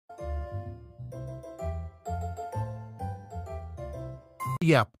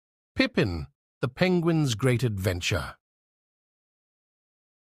Yeah, Pippin, the Penguin's Great Adventure.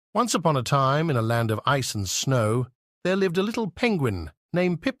 Once upon a time, in a land of ice and snow, there lived a little penguin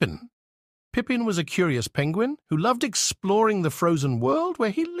named Pippin. Pippin was a curious penguin who loved exploring the frozen world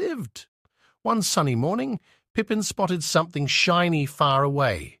where he lived. One sunny morning, Pippin spotted something shiny far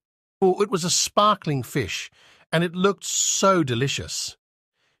away. Oh, it was a sparkling fish, and it looked so delicious.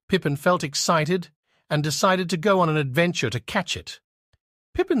 Pippin felt excited and decided to go on an adventure to catch it.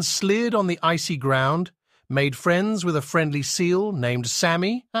 Pippin slid on the icy ground, made friends with a friendly seal named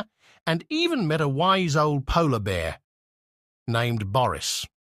Sammy, and even met a wise old polar bear named Boris.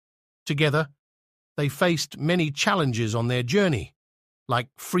 Together, they faced many challenges on their journey, like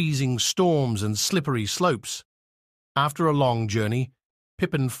freezing storms and slippery slopes. After a long journey,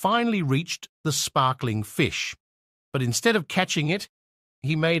 Pippin finally reached the sparkling fish, but instead of catching it,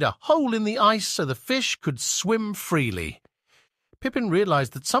 he made a hole in the ice so the fish could swim freely. Pippin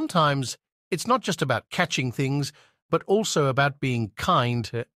realized that sometimes it's not just about catching things, but also about being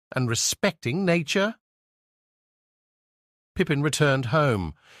kind and respecting nature. Pippin returned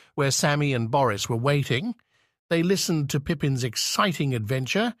home, where Sammy and Boris were waiting. They listened to Pippin's exciting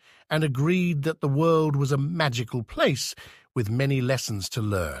adventure and agreed that the world was a magical place with many lessons to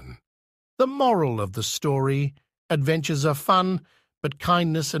learn. The moral of the story: adventures are fun, but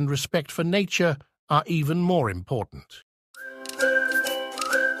kindness and respect for nature are even more important.